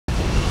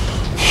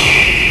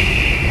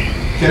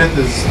Kenneth,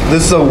 is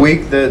this a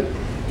week that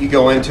you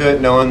go into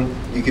it knowing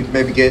you could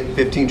maybe get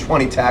 15,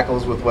 20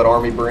 tackles with what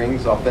Army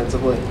brings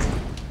offensively?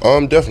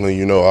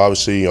 Definitely.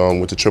 Obviously,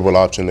 with the triple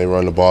option, they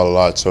run the ball a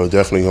lot, so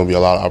definitely going to be a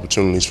lot of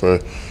opportunities for,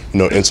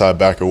 inside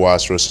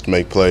backer-wise for us to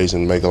make plays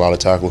and make a lot of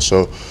tackles.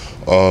 So,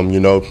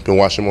 been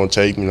watching them on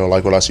tape,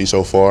 like what I see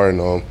so far,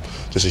 and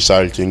just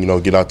excited to,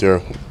 get out there,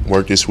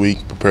 work this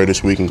week, prepare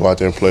this week, and go out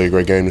there and play a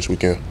great game this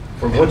weekend.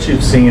 From what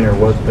you've seen or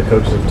what the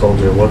coaches have told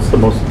you, what's the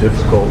most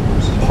difficult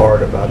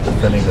part about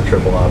defending the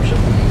triple option?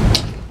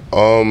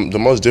 The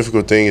most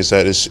difficult thing is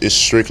that it's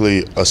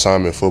strictly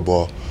assignment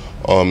football.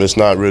 It's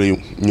not really,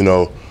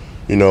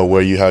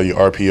 where you have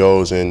your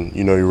RPOs and,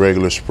 your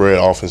regular spread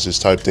offenses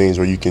type things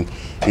where you can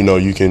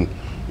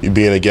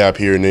be in a gap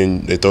here and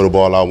then they throw the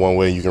ball out one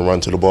way and you can run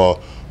to the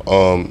ball.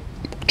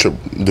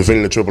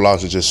 Defending the triple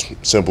option is just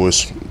simple.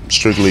 It's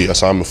strictly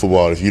assignment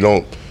football. If you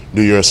don't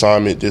do your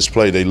assignment this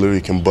play, they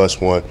literally can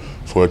bust one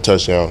for a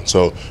touchdown.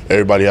 So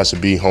everybody has to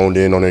be honed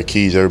in on their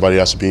keys. Everybody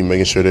has to be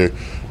making sure they're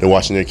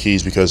watching their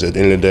keys, because at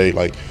the end of the day,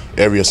 like,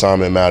 every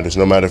assignment matters.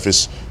 No matter if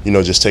it's,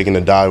 just taking the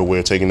dive away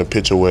or taking the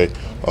pitch away,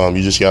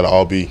 you just got to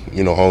all be,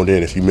 honed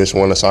in. If you miss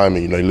one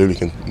assignment, they literally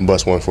can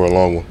bust one for a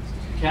long one.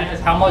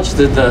 Kenneth, how much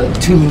did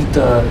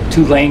the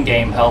two-lane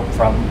game help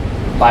from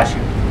last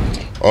year?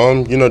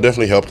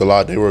 Definitely helped a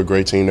lot. They were a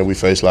great team that we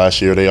faced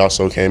last year. They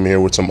also came here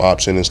with some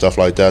option and stuff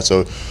like that.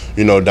 So,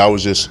 that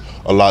was just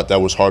a lot that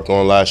was harped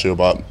on last year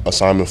about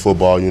assignment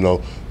football,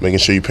 making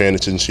sure you're paying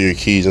attention to your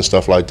keys and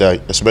stuff like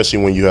that, especially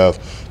when you have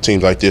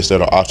teams like this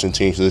that are option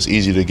teams. So it's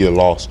easy to get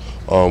lost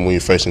when you're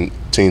facing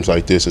teams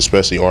like this,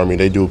 especially Army.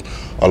 They do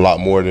a lot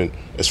more than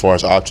as far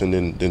as option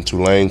than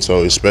Tulane.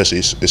 So especially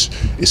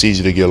it's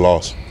easy to get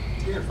lost.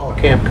 During fall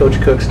camp, Coach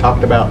Cooks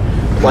talked about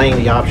playing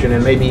the option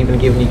and maybe even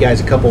giving you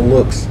guys a couple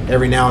looks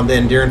every now and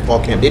then during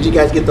fall camp. Did you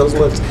guys get those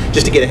looks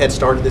just to get a head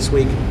started this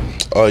week?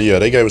 Yeah,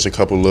 they gave us a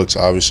couple looks,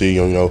 obviously,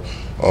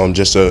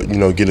 just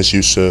to, get us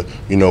used to,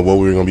 what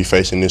we were going to be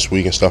facing this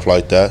week and stuff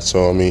like that.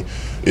 So, I mean,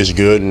 it's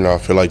good, and I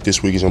feel like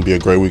this week is going to be a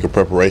great week of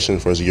preparation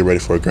for us to get ready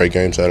for a great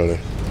game Saturday.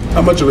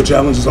 How much of a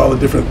challenge is all the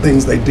different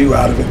things they do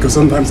out of it? Because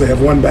sometimes they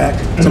have one back,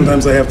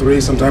 sometimes they have three,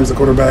 sometimes the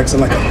quarterback's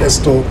in like a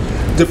pistol,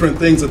 different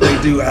things that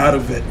they do out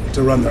of it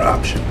to run their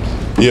option.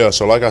 Yeah,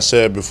 so like I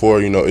said before,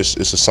 it's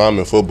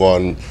assignment football,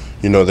 and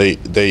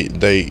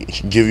they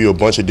give you a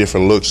bunch of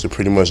different looks to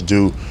pretty much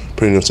to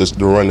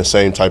run the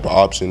same type of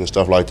option and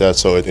stuff like that.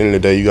 So at the end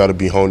of the day, you got to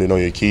be honed in on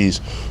your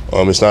keys.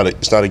 It's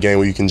not a game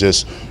where you can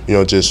just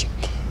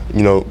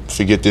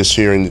forget this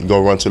here and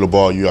go run to the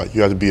ball. You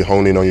have to be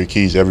honed in on your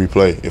keys every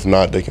play. If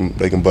not, they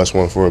can bust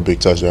one for a big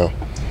touchdown.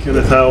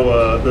 Kenneth,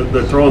 how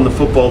they're throwing the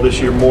football this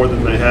year more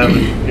than they have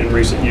in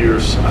recent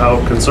years.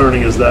 How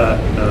concerning is that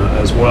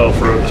as well,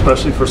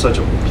 especially for such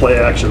a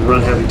play-action,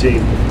 run-heavy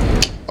team?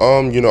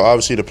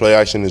 Obviously the play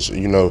action is,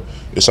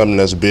 is something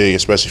that's big,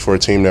 especially for a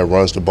team that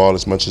runs the ball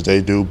as much as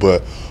they do.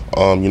 But,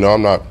 I'm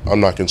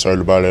not concerned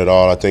about it at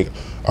all. I think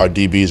our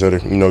DBs are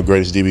the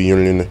greatest DB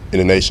unit in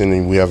the nation,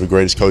 and we have the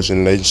greatest coach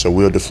in the nation. So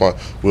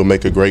we'll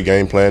make a great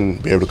game plan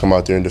and be able to come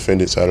out there and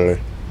defend it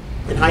Saturday.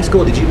 In high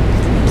school, did you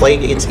play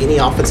against any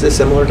offenses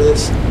similar to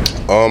this?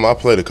 I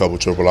played a couple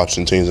triple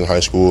option teams in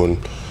high school, and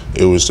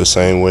it was the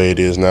same way it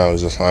is now.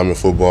 It's assignment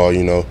football.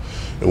 It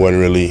wasn't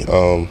really,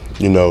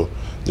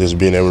 just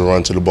being able to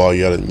run to the ball.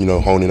 You got to,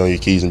 hone in on your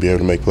keys and be able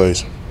to make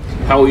plays.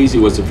 How easy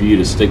was it for you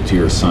to stick to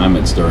your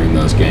assignments during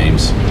those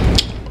games?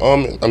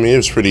 It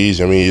was pretty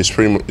easy.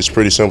 It's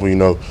pretty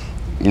simple.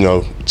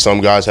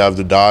 Some guys have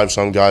the dive,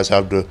 some guys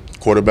have the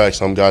quarterback,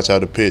 some guys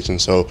have the pitch,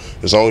 and so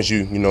as long as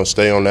you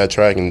stay on that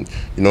track and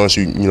once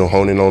you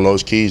hone in on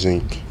those keys,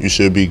 and you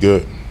should be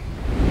good.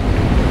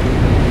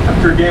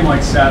 After a game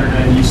like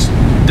Saturday,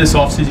 this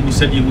offseason you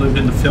said you lived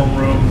in the film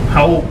room.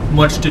 How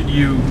much did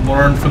you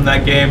learn from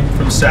that game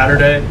from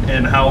Saturday,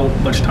 and how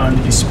much time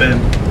did you spend?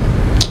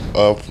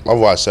 I've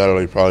watched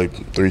Saturday probably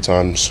 3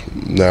 times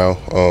now.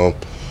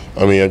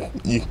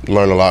 You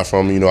learn a lot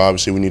from it.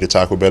 Obviously we need to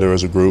tackle better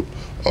as a group.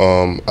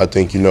 I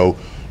think we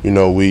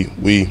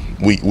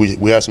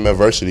had some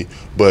adversity,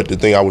 but the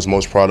thing I was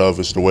most proud of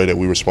is the way that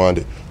we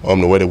responded,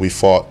 the way that we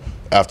fought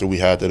after we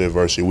had that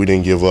adversity. We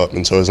didn't give up,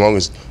 and so as long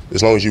as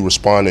you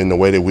respond in the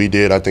way that we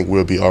did, I think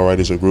we'll be all right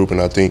as a group,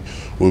 and I think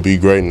we'll be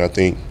great. And I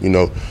think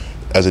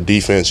as a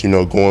defense,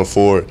 going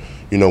forward,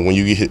 when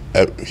you get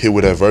hit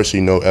with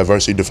adversity,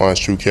 adversity defines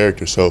true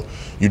character. So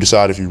you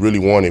decide if you really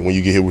want it when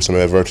you get hit with some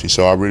adversity.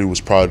 So I really was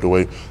proud of the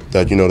way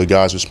that, the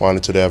guys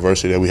responded to the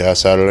adversity that we had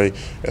Saturday.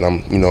 And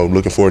I'm,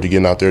 looking forward to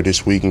getting out there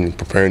this week and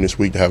preparing this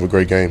week to have a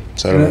great game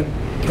Saturday.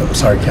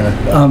 Sorry,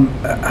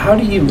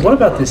 Kenneth. What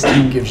about this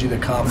team gives you the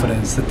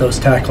confidence that those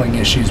tackling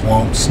issues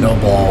won't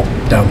snowball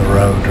down the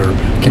road or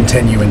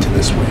continue into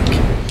this week?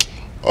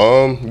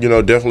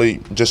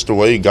 Definitely just the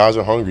way guys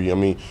are hungry.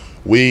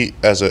 we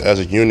as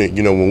a unit,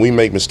 you know, when we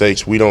make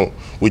mistakes, we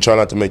try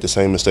not to make the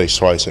same mistakes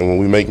twice. And when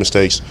we make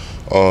mistakes,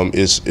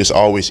 it's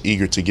always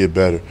eager to get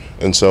better.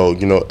 And so,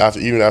 you know,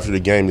 even after the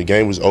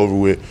game was over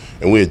with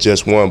and we had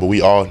just won, but we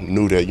all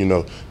knew that, you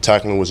know,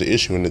 tackling was an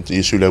issue and the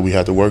issue that we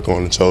had to work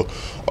on. And so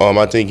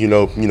I think, you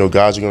know,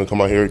 guys are going to come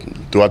out here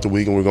throughout the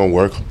week and we're going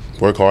to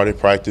work hard at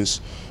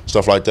practice,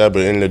 stuff like that. But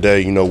at the end of the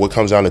day, you know, what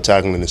comes down to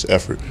tackling is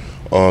effort.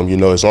 You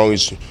know, as long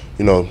as,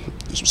 you know,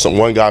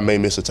 one guy may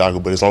miss a tackle,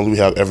 but as long as we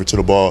have effort to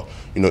the ball,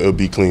 you know, it'll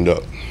be cleaned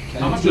up.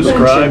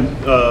 Describe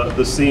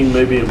the scene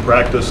maybe in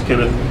practice,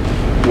 Kenneth,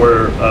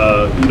 where,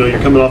 you know, you're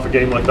coming off a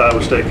game like the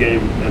Iowa State game,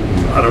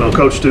 and I don't know,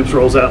 Coach Stoops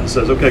rolls out and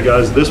says, okay,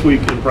 guys, this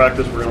week in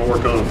practice we're going to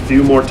work on a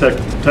few more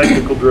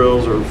technical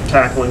drills or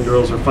tackling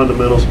drills or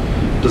fundamentals.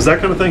 Does that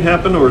kind of thing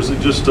happen, or is it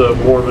just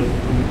more of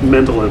a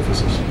mental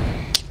emphasis?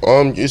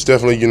 It's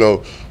definitely, you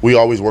know, we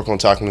always work on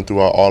tackling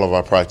throughout all of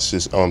our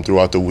practices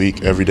throughout the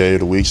week, every day of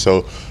the week.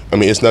 So, I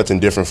mean, it's nothing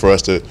different for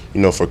us to,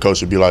 you know, for coach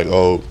to be like,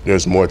 oh,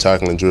 there's more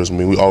tackling drills. I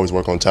mean, we always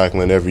work on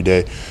tackling every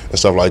day and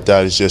stuff like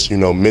that. It's just, you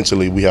know,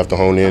 mentally we have to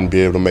hone in and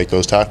be able to make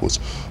those tackles.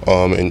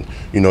 And,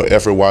 you know,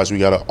 effort-wise, we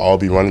got to all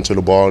be running to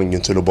the ball and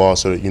get to the ball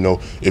so that, you know,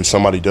 if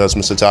somebody does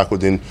miss a tackle,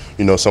 then,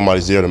 you know,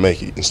 somebody's there to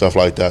make it and stuff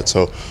like that.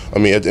 So, I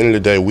mean, at the end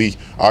of the day,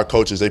 our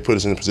coaches, they put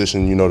us in a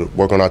position, you know, to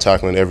work on our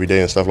tackling every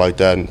day and stuff like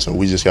that. And so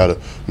we just got to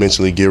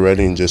mentally get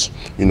ready and just,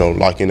 you know,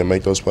 lock in and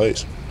make those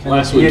plays.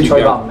 Last week you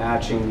talked about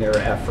matching their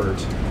effort.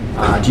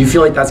 Do you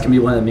feel like that's going to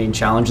be one of the main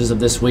challenges of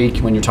this week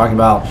when you're talking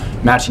about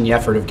matching the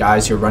effort of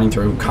guys who are running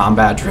through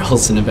combat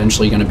drills and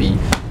eventually going to be, you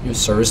know,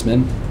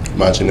 servicemen?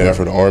 Matching the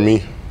effort of the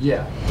Army?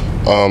 Yeah.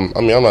 I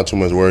mean, I'm not too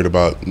much worried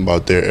about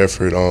their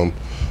effort.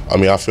 I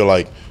mean, I feel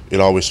like it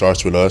always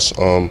starts with us.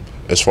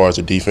 As far as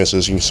the defense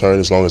is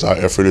concerned, as long as our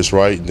effort is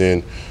right,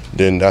 then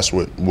that's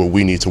what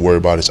we need to worry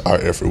about is our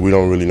effort. We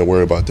don't really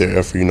worry about their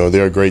effort. You know,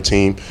 they're a great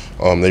team.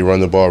 They run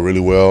the ball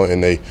really well,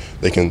 and they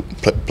can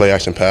play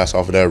action pass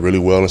off of that really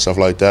well and stuff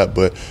like that.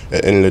 But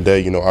at the end of the day,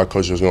 you know, our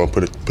coach is going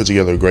to put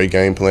together a great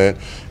game plan,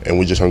 and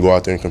we're just going to go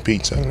out there and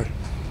compete Saturday.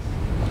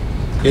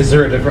 Is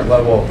there a different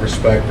level of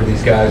respect for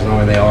these guys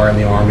knowing they are in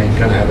the Army and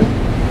kind of have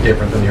it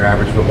different than your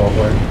average football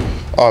player?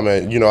 Oh,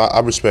 man, you know, I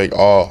respect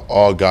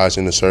all guys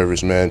in the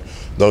service, man.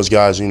 Those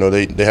guys, you know,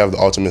 they have the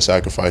ultimate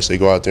sacrifice. They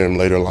go out there and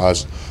lay their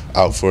lives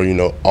out for, you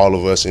know, all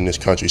of us in this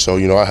country. So,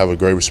 you know, I have a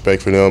great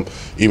respect for them.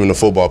 Even the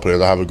football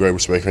players, I have a great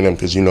respect for them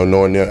because, you know,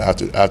 knowing that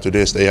after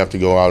this, they have to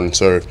go out and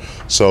serve.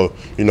 So,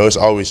 you know, it's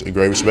always a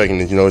great respect,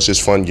 and, you know, it's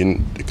just fun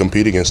getting to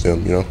compete against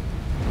them, you know.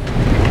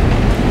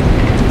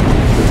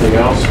 Anything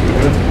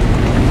else?